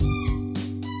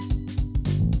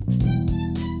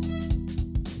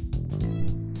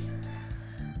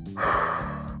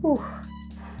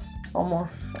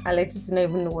I legit don't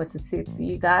even know what to say to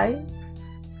you guys.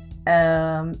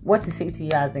 What to say to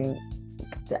you as in,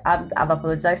 I've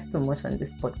apologized too much on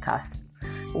this podcast,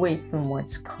 way too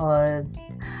much, because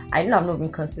I know I've not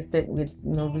been consistent with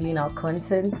releasing our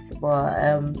content, but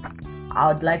I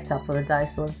would like to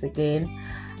apologize once again.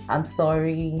 I'm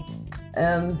sorry.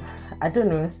 I don't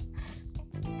know.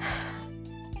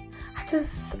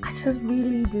 I just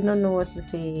really do not know what to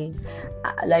say.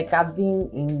 Like, I've been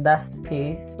in that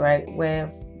space, right, where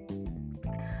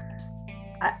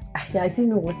I didn't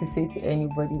know what to say to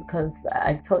anybody, because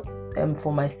I thought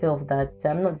for myself that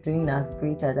I'm not doing as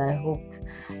great as I hoped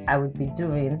I would be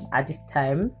doing at this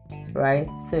time, right?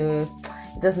 So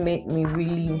it just made me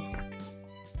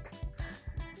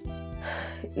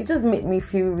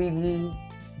feel really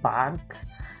bad,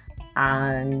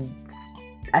 and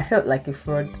I felt like a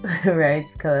fraud, right?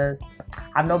 Because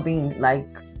I'm not being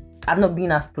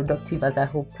as productive as I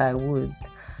hoped I would.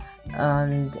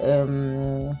 And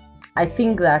I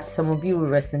think that some of you will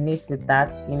resonate with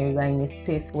that. You're in a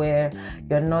space where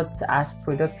you're not as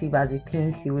productive as you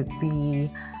think you would be,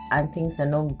 and things are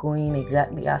not going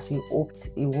exactly as you hoped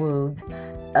it would.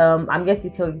 I'm here to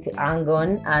tell you to hang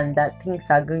on, and that things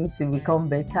are going to become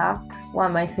better. Why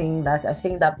am I saying that? I'm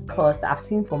saying that because I've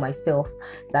seen for myself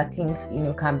that things,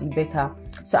 can be better.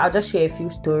 So I'll just share a few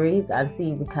stories and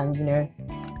see if we can,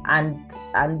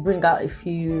 and bring out a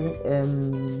few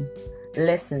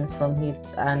lessons from it,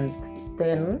 and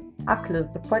then I'll close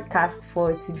the podcast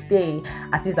for today.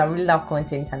 At least I really love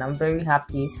content, and I'm very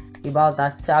happy about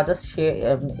that. So I'll just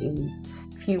share a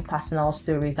few personal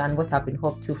stories and what I've been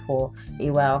up to for a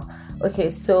while. Okay,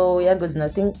 so here goes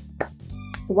nothing.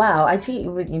 Wow, I actually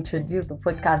even introduced the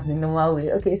podcast the normal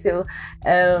way. Okay, so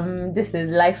this is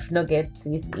Life Nuggets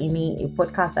with Amy, a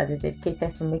podcast that is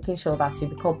dedicated to making sure that you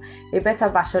become a better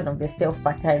version of yourself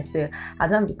per time. So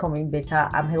as I'm becoming better,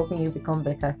 I'm helping you become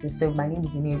better too. So my name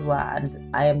is Inelua,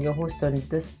 and I am your host on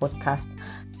this podcast.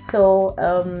 So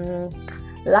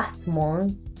last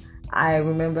month, I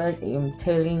remembered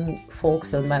telling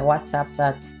folks on my WhatsApp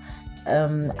that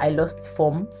I lost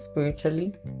form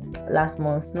spiritually last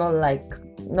month. Not like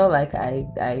I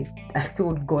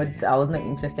told God I was not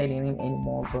interested in him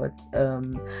anymore, but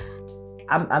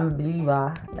I'm a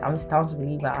believer. I'm a staunch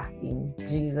believer in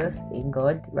Jesus, in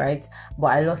God, right? But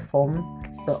I lost form,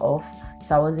 sort of.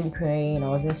 So I wasn't praying, I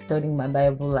wasn't studying my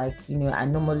Bible like I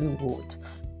normally would,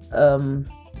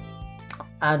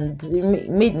 and it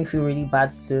made me feel really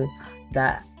bad too.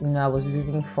 That I was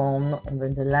losing form, not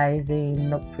evangelizing,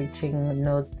 not preaching,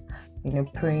 not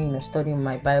praying or studying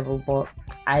my Bible. But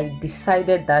I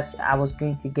decided that I was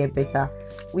going to get better,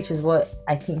 which is what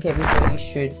I think everybody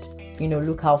should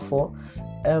look out for.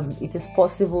 It is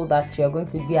possible that you're going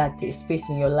to be at a space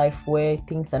in your life where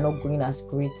things are not going as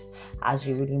great as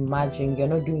you would imagine. You're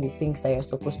not doing the things that you're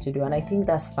supposed to do, and I think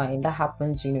that's fine. That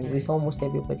happens with almost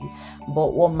everybody.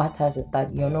 But what matters is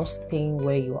that you're not staying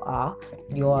where you are.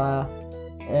 You are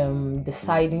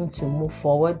deciding to move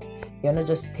forward. You're not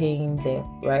just staying there,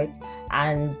 right?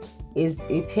 And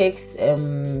it takes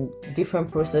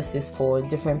different processes for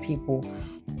different people.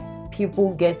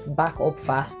 People get back up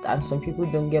fast, and some people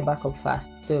don't get back up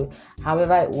fast. So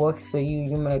however it works for you,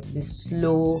 you might be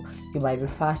slow, you might be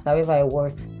fast. However it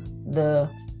works, the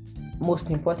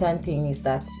most important thing is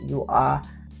that you are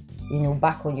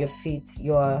back on your feet.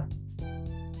 You're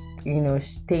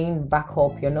staying back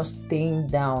up. You're not staying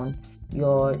down.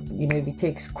 You're if it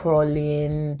takes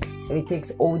crawling, if it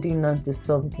takes holding on to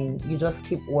something, you just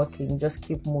keep working, just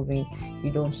keep moving,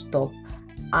 you don't stop.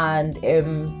 And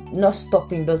not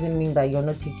stopping doesn't mean that you're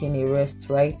not taking a rest,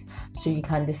 right? So you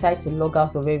can decide to log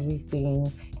out of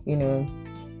everything,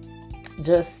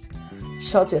 just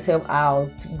shut yourself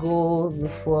out, go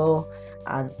refuel,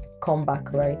 and come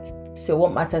back, right? So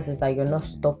what matters is that you're not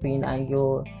stopping and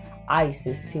your eyes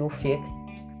is still fixed.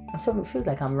 I'm sorry, it feels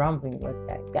like I'm rambling, but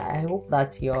I hope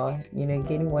that you're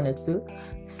getting one or two,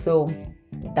 so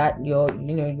that your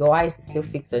eyes is still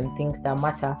fixed on things that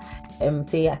matter.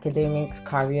 Say academics,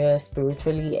 career,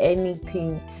 spiritually,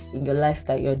 anything in your life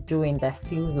that you're doing that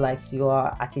feels like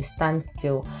you're at a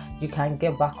standstill, you can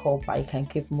get back up and you can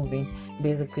keep moving,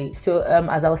 basically. So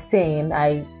as I was saying,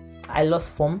 I lost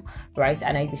form, right?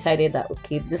 And I decided that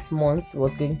okay, this month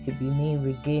was going to be me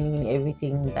regaining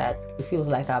everything that it feels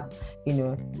like I've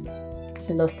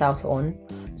lost out on.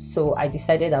 So I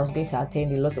decided I was going to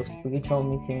attend a lot of spiritual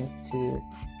meetings to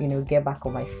get back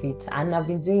on my feet, and I've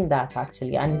been doing that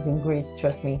actually, and it's been great.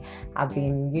 Trust me, I've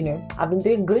been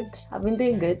doing good.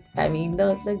 I mean,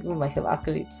 not giving myself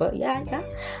accolades, but yeah,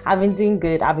 I've been doing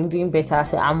good. I've been doing better.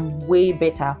 So I'm way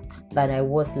better than I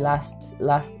was last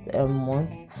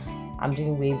month. I'm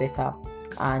doing way better.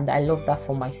 and I love that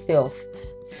for myself.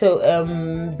 So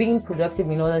being productive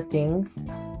in other things.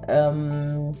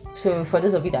 So for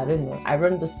those of you that don't know, I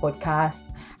run this podcast.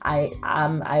 I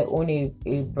own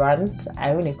a brand.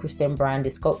 I own a Christian brand.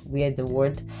 It's called Wear the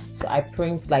Word. So I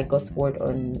print like God's word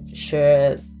on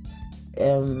shirts,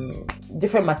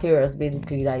 different materials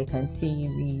basically that you can see,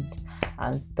 read,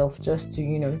 and stuff, just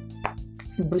to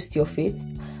boost your faith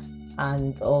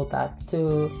and all that.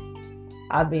 So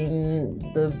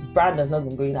the brand has not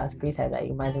been going as great as I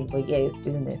imagined, but yeah, it's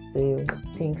business, so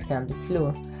things can be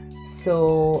slow.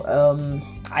 So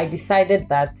I decided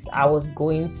that I was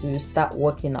going to start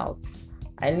working out.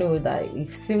 I know that it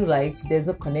seems like there's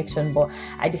no connection, but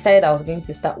I decided I was going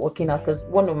to start working out because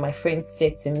one of my friends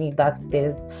said to me that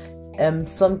there's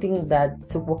something that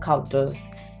workout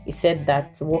does. He said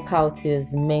that workout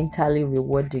is mentally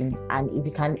rewarding, and if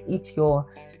you can hit your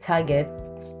targets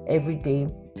every day,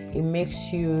 it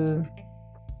makes you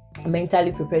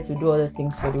mentally prepared to do other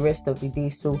things for the rest of the day.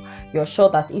 So you're sure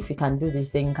that if you can do this,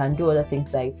 then you can do other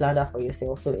things that you planned out for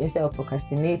yourself. So instead of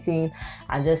procrastinating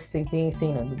and just sleeping,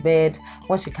 staying on the bed,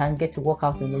 once you can get to work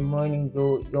out in the morning,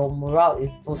 your morale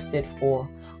is boosted for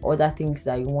other things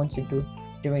that you want to do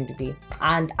during the day.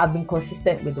 And I've been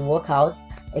consistent with the workouts,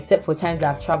 except for times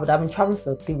I've traveled. I've been traveling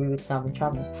for 3 weeks now. I've been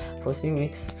traveling for 3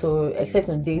 weeks. So except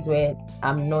on days where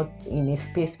I'm not in a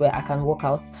space where I can work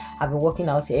out, I've been working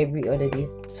out every other day.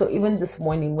 So even this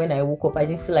morning when I woke up, I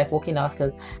didn't feel like working out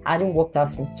because I hadn't worked out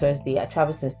since Thursday. I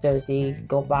traveled since Thursday,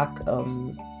 got back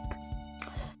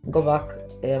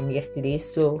yesterday.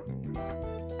 So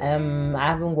I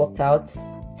haven't worked out.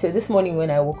 So this morning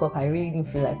when I woke up, I really didn't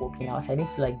feel like working out. I didn't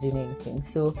feel like doing anything.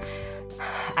 So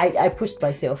I pushed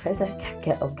myself. I was like,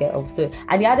 get up. So,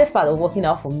 and the hardest part of working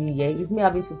out for me, is me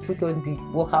having to put on the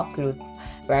workout clothes,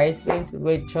 right? Going to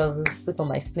wear trousers, put on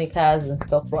my sneakers and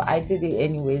stuff. But I did it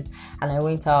anyways, and I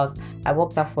went out. I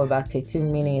worked out for about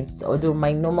 13 minutes. Although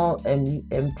my normal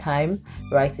time,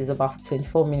 right, is about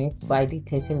 24 minutes, but I did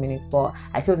 13 minutes. But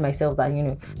I told myself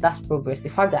that that's progress. The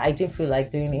fact that I didn't feel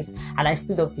like doing it, and I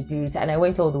stood up to do it, and I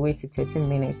went all the way to 13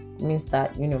 minutes means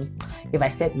that if I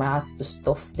set my heart to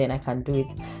stuff, then I can do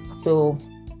it. So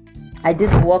I did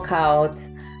the workout,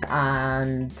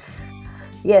 and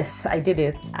yes, I did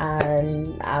it,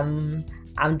 and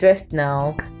I'm dressed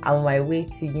now. I'm on my way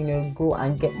to go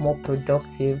and get more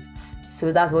productive.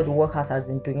 So that's what the workout has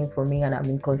been doing for me, and I've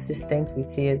been consistent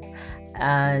with it.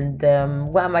 And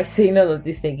why am I saying all of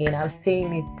this again? I'm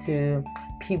saying it to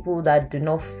people that do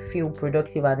not feel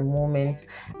productive at the moment,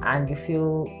 and you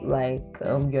feel like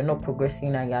you're not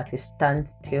progressing and you're at a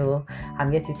standstill.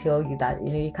 I'm here to tell you that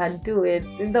you can do it.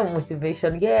 It's not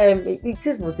motivation. Yeah, it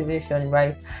is motivation,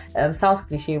 right? Sounds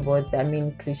cliche, but I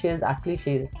mean, cliches are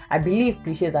cliches. I believe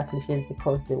cliches are cliches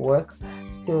because they work.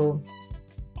 So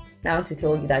I want to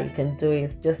tell you that you can do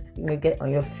it. Just get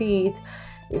on your feet.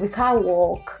 If you can't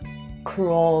walk,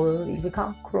 crawl. If you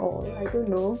can't crawl, I don't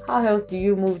know how else do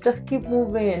you move. Just keep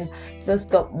moving, don't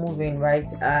stop moving, right?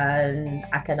 And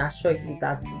I can assure you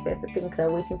that better things are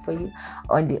waiting for you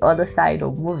on the other side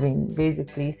of moving,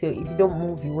 basically. So if you don't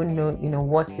move, you won't know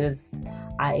what is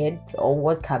ahead or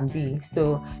what can be.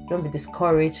 So don't be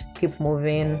discouraged, keep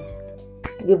moving.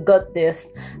 You've got this,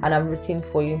 and I'm rooting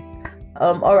for you.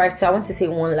 All right, so I want to say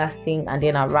one last thing and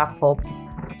then I'll wrap up.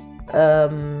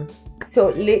 So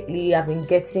lately I've been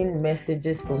getting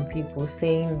messages from people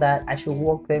saying that I should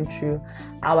walk them through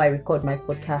how I record my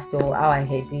podcast or how I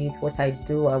edit, what I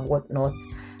do and whatnot.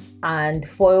 And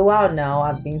for a while now,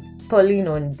 I've been stalling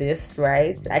on this,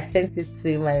 right? I sent it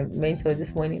to my mentor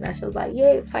this morning and she was like,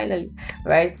 yeah, finally,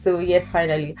 right? So yes,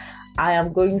 finally, I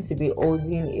am going to be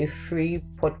holding a free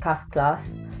podcast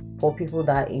class for people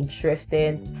that are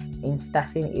interested in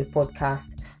starting a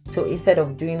podcast. So instead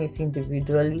of doing it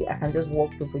individually, I can just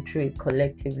walk people through it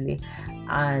collectively,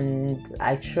 and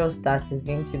I trust that it's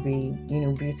going to be,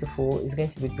 beautiful. It's going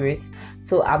to be great.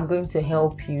 So I'm going to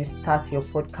help you start your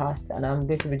podcast, and I'm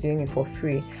going to be doing it for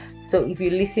free. So if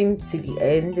you listen to the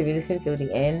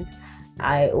end,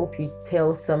 I hope you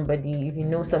tell somebody, if you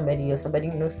know somebody or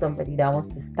somebody knows somebody that wants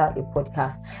to start a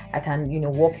podcast. I can,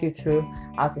 walk you through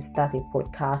how to start a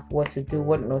podcast, what to do,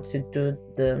 what not to do,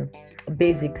 the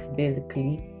basics,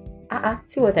 basically.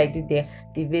 See what I did there?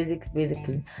 The basics,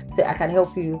 basically. So I can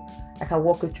help you. I can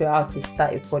walk you through how to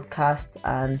start a podcast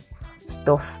and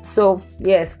stuff. So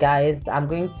yes, guys, I'm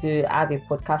going to have a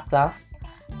podcast class,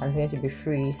 and it's going to be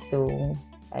free. So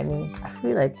I mean, I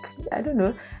feel like, I don't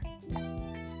know.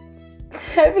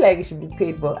 I feel like it should be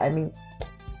paid, but I mean,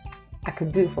 I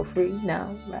could do it for free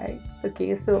now, right?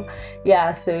 Okay, so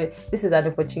yeah, so this is an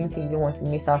opportunity you don't want to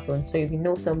miss out on. So if you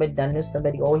know somebody that knows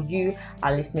somebody, or you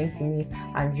are listening to me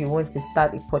and you want to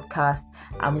start a podcast,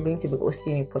 I'm going to be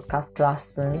hosting a podcast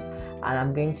class soon, and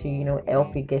I'm going to,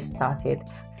 help you get started.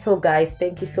 So guys,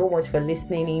 thank you so much for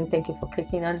listening in. Thank you for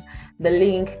clicking on the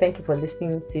link. Thank you for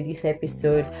listening to this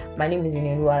episode. My name is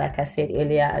Inelua, like I said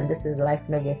earlier, and this is Life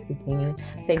Nuggets with me.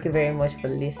 Thank you very much for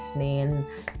listening.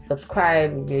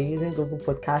 Subscribe if you're using Google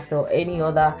Podcast or any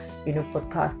other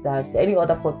any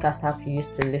other podcast app you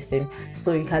used to listen.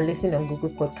 So you can listen on Google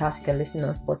Podcast, you can listen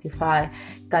on Spotify,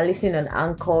 you can listen on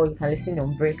Anchor, you can listen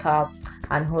on Breakup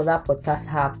and other podcast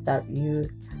apps that you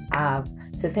have.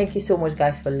 So thank you so much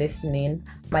guys for listening.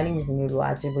 My name is Nulu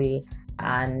Ajiboye,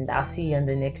 and I'll see you on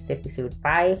the next episode.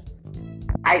 Bye.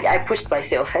 I pushed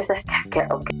myself. I said,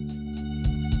 okay.